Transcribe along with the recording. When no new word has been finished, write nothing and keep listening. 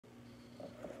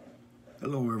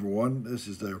Hello, everyone. This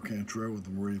is Dale Cantrell with the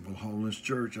Meridianville Holiness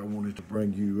Church. I wanted to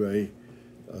bring you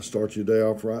a Start Your Day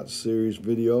Off Right series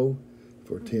video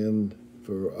for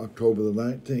October the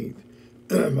 19th.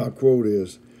 My quote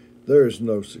is, "There is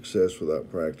no success without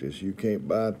practice. You can't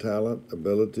buy talent,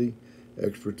 ability,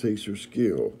 expertise, or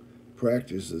skill.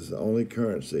 Practice is the only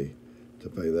currency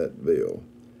to pay that bill."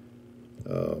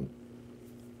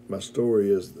 My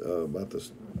story is about the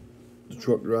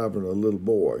truck driver and a little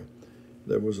boy.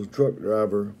 There was a truck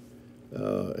driver.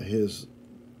 His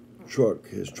truck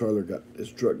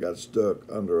got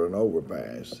stuck under an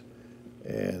overpass,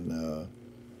 and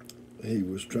he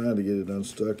was trying to get it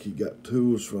unstuck. He got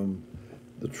tools from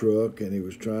the truck, and he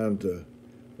was trying to,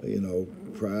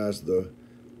 prise the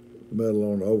metal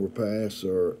on the overpass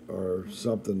or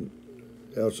something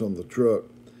else on the truck.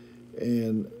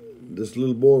 And this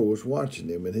little boy was watching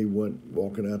him, and he went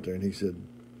walking out there, and he said,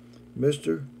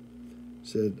 "Mister,"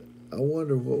 said, "I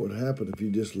wonder what would happen if you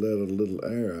just let a little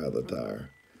air out of the tire."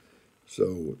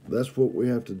 So that's what we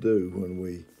have to do when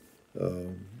we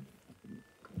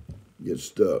get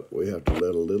stuck. We have to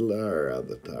let a little air out of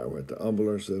the tire. We have to humble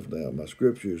ourselves down. My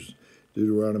scriptures,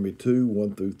 Deuteronomy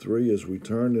 2:1-3, "As we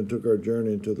turned and took our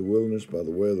journey into the wilderness by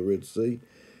the way of the Red Sea,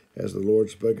 as the Lord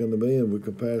spake unto me, and we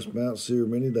compassed Mount Seir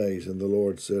many days, and the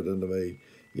Lord said unto me,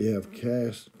 Ye have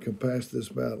compassed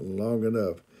this mountain long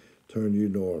enough, turn you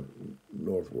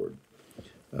northward."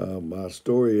 My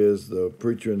story is the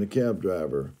preacher and the cab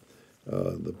driver.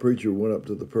 The preacher went up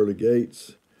to the pearly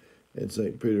gates, and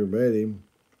St. Peter met him.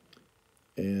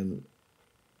 And,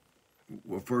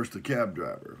 first the cab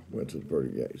driver went to the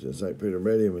pearly gates, and St. Peter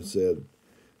met him and said,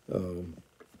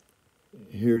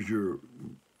 here's your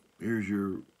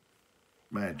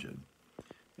mansion.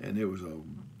 And it was a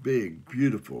big,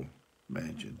 beautiful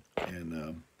mansion.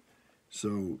 And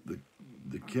so the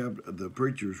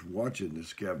preacher's watching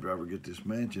this cab driver get this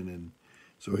mansion, and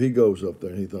so he goes up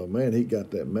there and he thought, man, he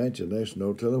got that mansion. There's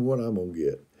no telling what I'm gonna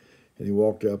get. And he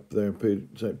walked up there, and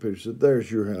St. Peter said,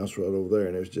 "There's your house right over there."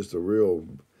 And it's just a real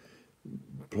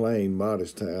plain,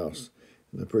 modest house.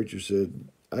 And the preacher said,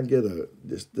 "I get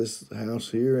this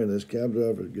house here, and this cab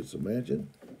driver gets a mansion."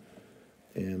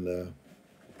 And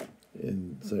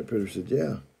St. Peter said,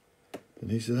 "Yeah."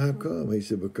 And he said, "How come?" He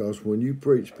said, "Because when you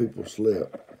preach, people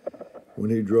slept. When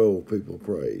he drove, people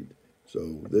prayed."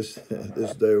 So this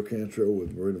Dale Cantrell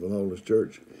with Meridianville Holiness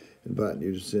Church, inviting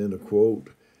you to send a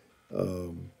quote,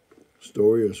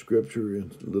 story, or scripture,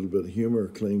 and a little bit of humor, a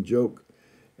clean joke.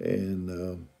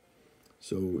 And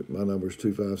so my number is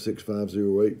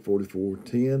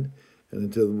 256-508-4410. And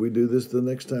until we do this the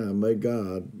next time, may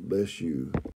God bless you.